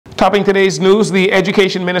Topping today's news, the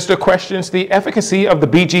Education Minister questions the efficacy of the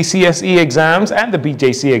BGCSE exams and the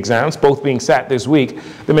BJC exams, both being sat this week.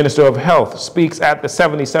 The Minister of Health speaks at the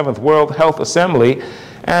 77th World Health Assembly,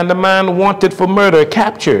 and a man wanted for murder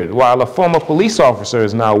captured, while a former police officer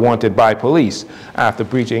is now wanted by police after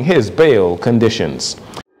breaching his bail conditions.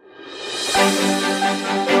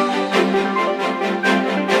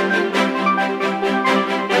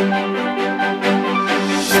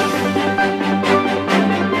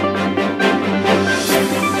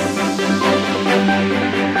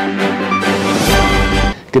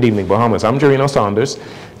 Good evening, Bahamas. I'm Jarino Saunders.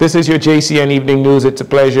 This is your JCN Evening News. It's a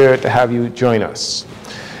pleasure to have you join us.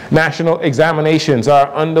 National examinations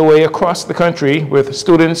are underway across the country, with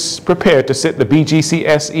students prepared to sit the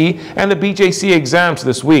BGCSE and the BJC exams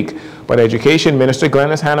this week. But Education Minister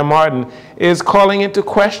Glenys Hanna-Martin is calling into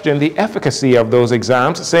question the efficacy of those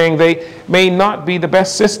exams, saying they may not be the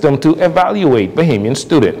best system to evaluate Bahamian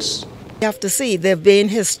students. You have to see, they've been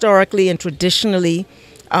historically and traditionally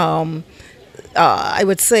I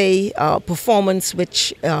would say performance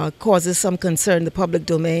which causes some concern in the public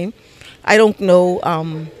domain. I don't know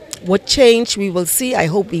what change we will see. I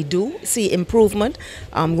hope we do see improvement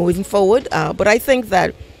moving forward. But I think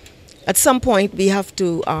that at some point we have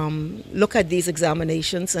to look at these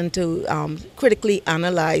examinations and to critically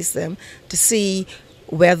analyze them to see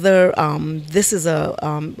whether this is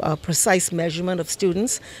a precise measurement of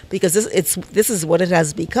students, because this is what it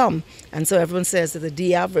has become. And so everyone says that the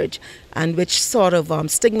D average, and which sort of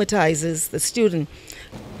stigmatizes the student.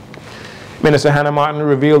 Minister Hanna-Martin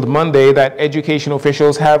revealed Monday that education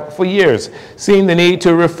officials have for years seen the need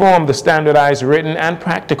to reform the standardized written and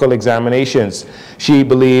practical examinations. She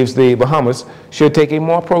believes the Bahamas should take a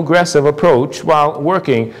more progressive approach while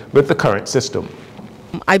working with the current system.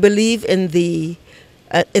 I believe in the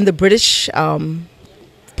British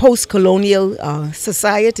post-colonial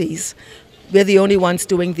societies. We're the only ones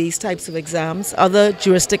doing these types of exams. Other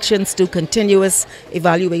jurisdictions do continuous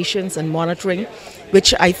evaluations and monitoring,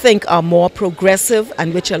 which I think are more progressive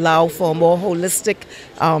and which allow for a more holistic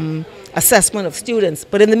assessment of students.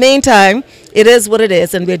 But in the meantime, it is what it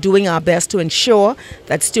is, and we're doing our best to ensure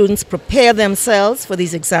that students prepare themselves for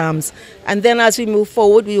these exams. And then as we move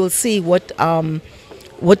forward, we will see what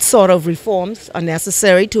sort of reforms are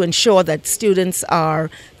necessary to ensure that students are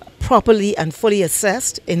properly and fully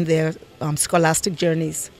assessed in their scholastic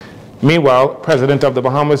journeys. Meanwhile, President of the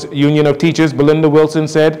Bahamas Union of Teachers, Belinda Wilson,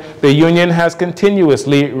 said the union has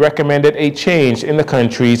continuously recommended a change in the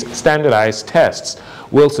country's standardized tests.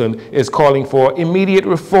 Wilson is calling for immediate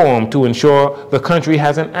reform to ensure the country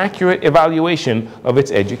has an accurate evaluation of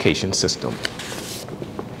its education system.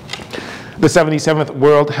 The 77th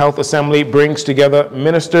World Health Assembly brings together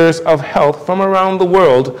ministers of health from around the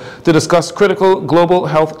world to discuss critical global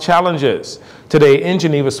health challenges. Today in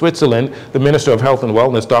Geneva, Switzerland, the Minister of Health and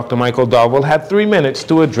Wellness, Dr. Michael Dowell, had 3 minutes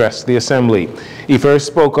to address the Assembly. He first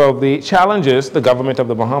spoke of the challenges the government of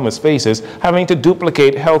the Bahamas faces having to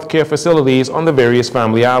duplicate healthcare facilities on the various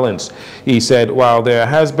family islands. He said while there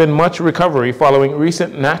has been much recovery following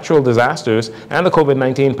recent natural disasters and the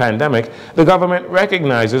COVID-19 pandemic, the government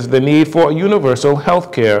recognizes the need for universal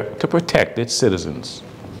health care to protect its citizens.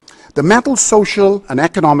 The mental, social, and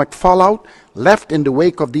economic fallout left in the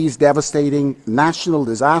wake of these devastating national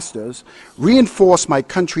disasters reinforce my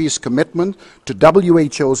country's commitment to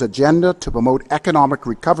WHO's agenda to promote economic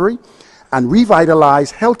recovery and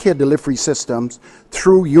revitalize healthcare delivery systems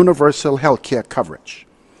through universal healthcare coverage.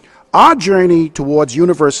 Our journey towards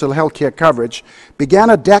universal healthcare coverage began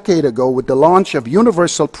a decade ago with the launch of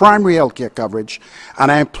universal primary healthcare coverage, and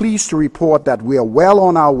I am pleased to report that we are well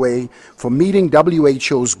on our way for meeting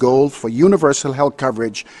WHO's goal for universal health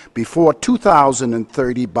coverage before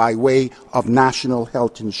 2030 by way of national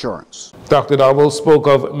health insurance. Dr. Dowell spoke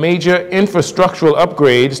of major infrastructural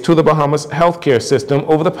upgrades to the Bahamas healthcare system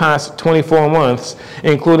over the past 24 months,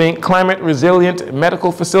 including climate-resilient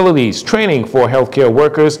medical facilities, training for healthcare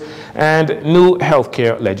workers, and new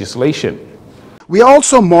healthcare legislation. We are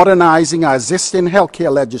also modernizing our existing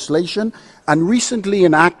healthcare legislation and recently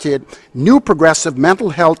enacted new progressive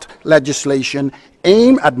mental health legislation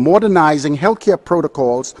aimed at modernizing healthcare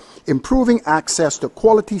protocols, improving access to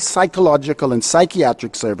quality psychological and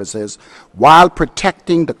psychiatric services, while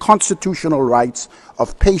protecting the constitutional rights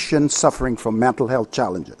of patients suffering from mental health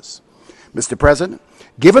challenges. Mr. President,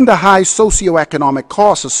 given the high socioeconomic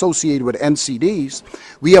costs associated with NCDs,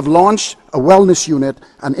 we have launched a wellness unit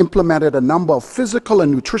and implemented a number of physical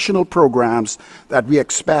and nutritional programs that we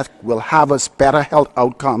expect will have us better health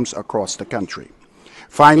outcomes across the country.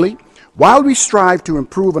 Finally, While we strive to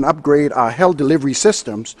improve and upgrade our health delivery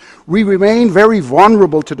systems, we remain very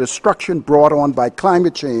vulnerable to destruction brought on by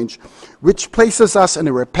climate change, which places us in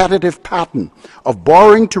a repetitive pattern of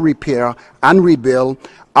borrowing to repair and rebuild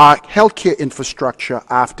our healthcare infrastructure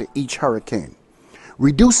after each hurricane.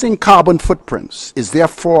 Reducing carbon footprints is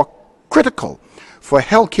therefore critical for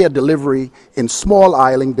healthcare delivery in small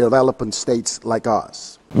island developing states like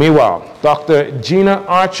ours. Meanwhile, Dr. Gina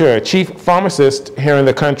Archer, chief pharmacist here in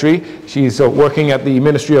the country, she's working at the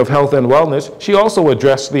Ministry of Health and Wellness. She also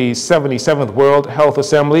addressed the 77th World Health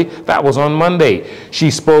Assembly. That was on Monday. She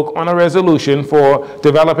spoke on a resolution for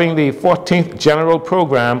developing the 14th General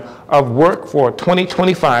Program of Work for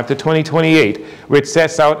 2025 to 2028, which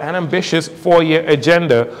sets out an ambitious 4-year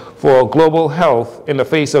agenda for global health in the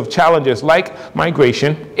face of challenges like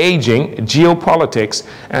migration, aging, geopolitics,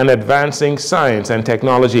 and advancing science and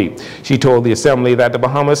technology. She told the Assembly that the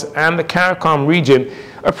Bahamas and the CARICOM region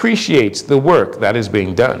appreciates the work that is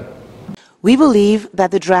being done. We believe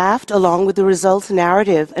that the draft, along with the results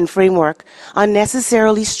narrative and framework, are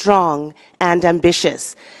necessarily strong and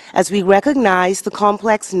ambitious, as we recognize the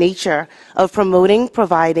complex nature of promoting,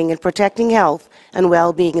 providing, and protecting health and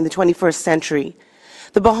well-being in the 21st century.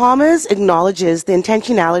 The Bahamas acknowledges the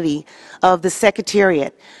intentionality of the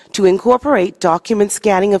Secretariat to incorporate document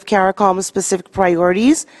scanning of CARICOM's specific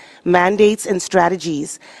priorities, mandates, and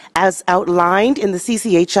strategies as outlined in the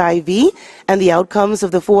CCHIV and the outcomes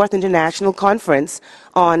of the 4th International Conference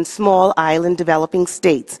on Small Island Developing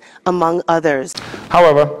States, among others.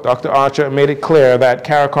 However, Dr. Archer made it clear that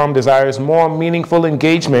CARICOM desires more meaningful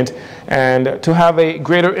engagement and to have a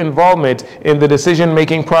greater involvement in the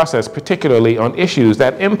decision-making process, particularly on issues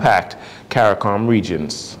that impact CARICOM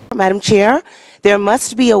regions. Madam Chair, there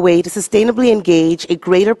must be a way to sustainably engage a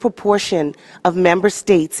greater proportion of member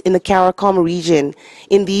states in the CARICOM region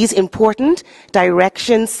in these important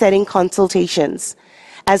direction-setting consultations.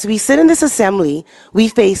 As we sit in this assembly, we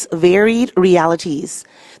face varied realities.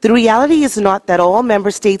 The reality is not that all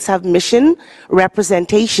member states have mission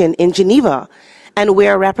representation in Geneva, and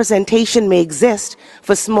where representation may exist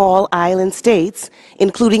for small island states,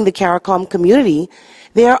 including the CARICOM community,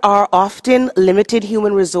 there are often limited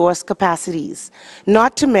human resource capacities,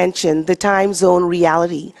 not to mention the time zone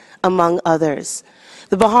reality, among others.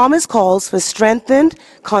 The Bahamas calls for strengthened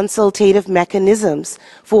consultative mechanisms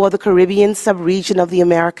for the Caribbean sub-region of the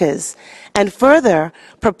Americas, and further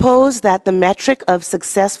propose that the metric of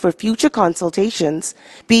success for future consultations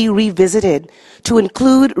be revisited to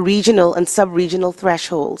include regional and sub-regional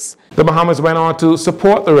thresholds. The Bahamas went on to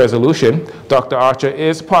support the resolution. Dr. Archer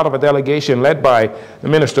is part of a delegation led by the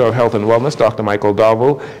Minister of Health and Wellness, Dr. Michael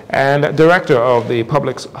Darville, and Director of the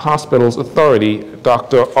Public Hospitals Authority,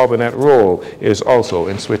 Dr. Aubinette Roll, is also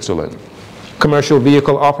in Switzerland. Commercial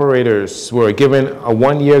vehicle operators were given a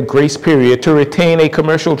 1-year grace period to retain a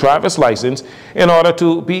commercial driver's license in order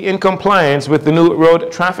to be in compliance with the new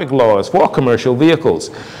road traffic laws for commercial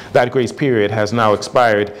vehicles. That grace period has now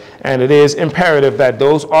expired, and it is imperative that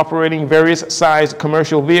those operating various size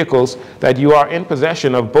commercial vehicles that you are in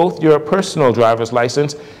possession of both your personal driver's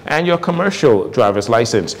license and your commercial driver's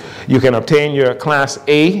license. You can obtain your Class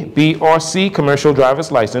A, B, or C commercial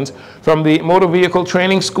driver's license from the Motor Vehicle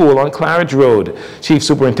Training School on Claridge Road. Chief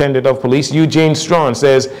Superintendent of Police Eugene Strawn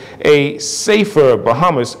says a safer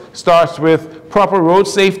Bahamas starts with proper road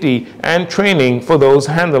safety and training for those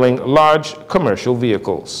handling large commercial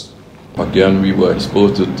vehicles. Again, we were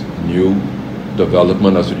exposed to new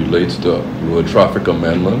development as it relates to road traffic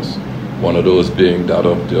amendments, one of those being that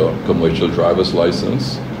of the commercial driver's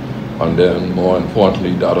license, and then more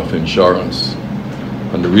importantly that of insurance.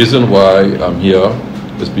 And the reason why I'm here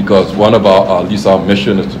is because one of at least our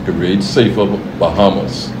mission is to create safer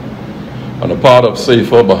Bahamas. And a part of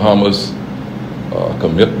safer Bahamas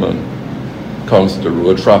commitment comes to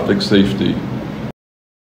road traffic safety.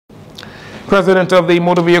 President of the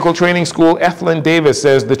Motor Vehicle Training School, Ethlyn Davis,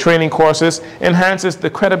 says the training courses enhances the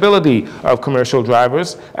credibility of commercial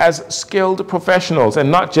drivers as skilled professionals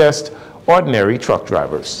and not just ordinary truck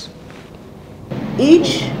drivers.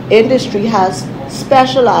 Each industry has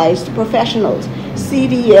specialized professionals.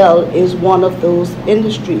 CDL is one of those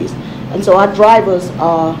industries. And so our drivers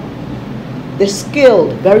they're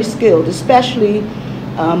skilled, very skilled, especially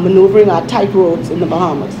maneuvering our tight roads in the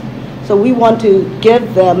Bahamas. So we want to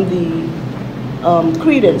give them the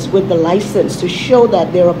credence with the license to show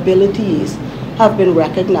that their abilities have been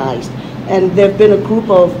recognized. And there have been a group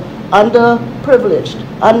of underprivileged,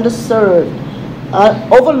 underserved,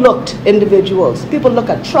 overlooked individuals. People look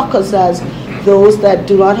at truckers as those that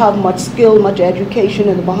do not have much skill, much education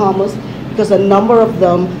in the Bahamas, because a number of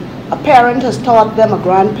them, a parent has taught them, a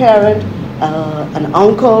grandparent, an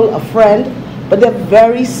uncle, a friend, but they're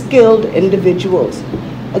very skilled individuals.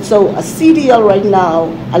 And so a CDL right now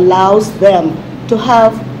allows them to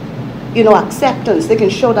have, acceptance. They can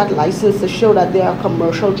show that license to show that they are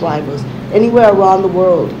commercial drivers. Anywhere around the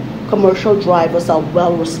world, commercial drivers are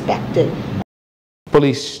well respected.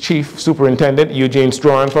 Police Chief Superintendent Eugene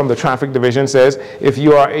Strawn from the Traffic Division says if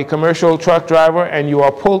you are a commercial truck driver and you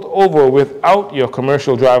are pulled over without your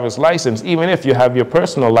commercial driver's license, even if you have your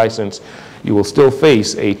personal license, you will still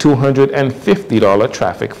face a $250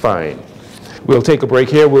 traffic fine. We'll take a break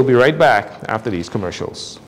here. We'll be right back after these commercials.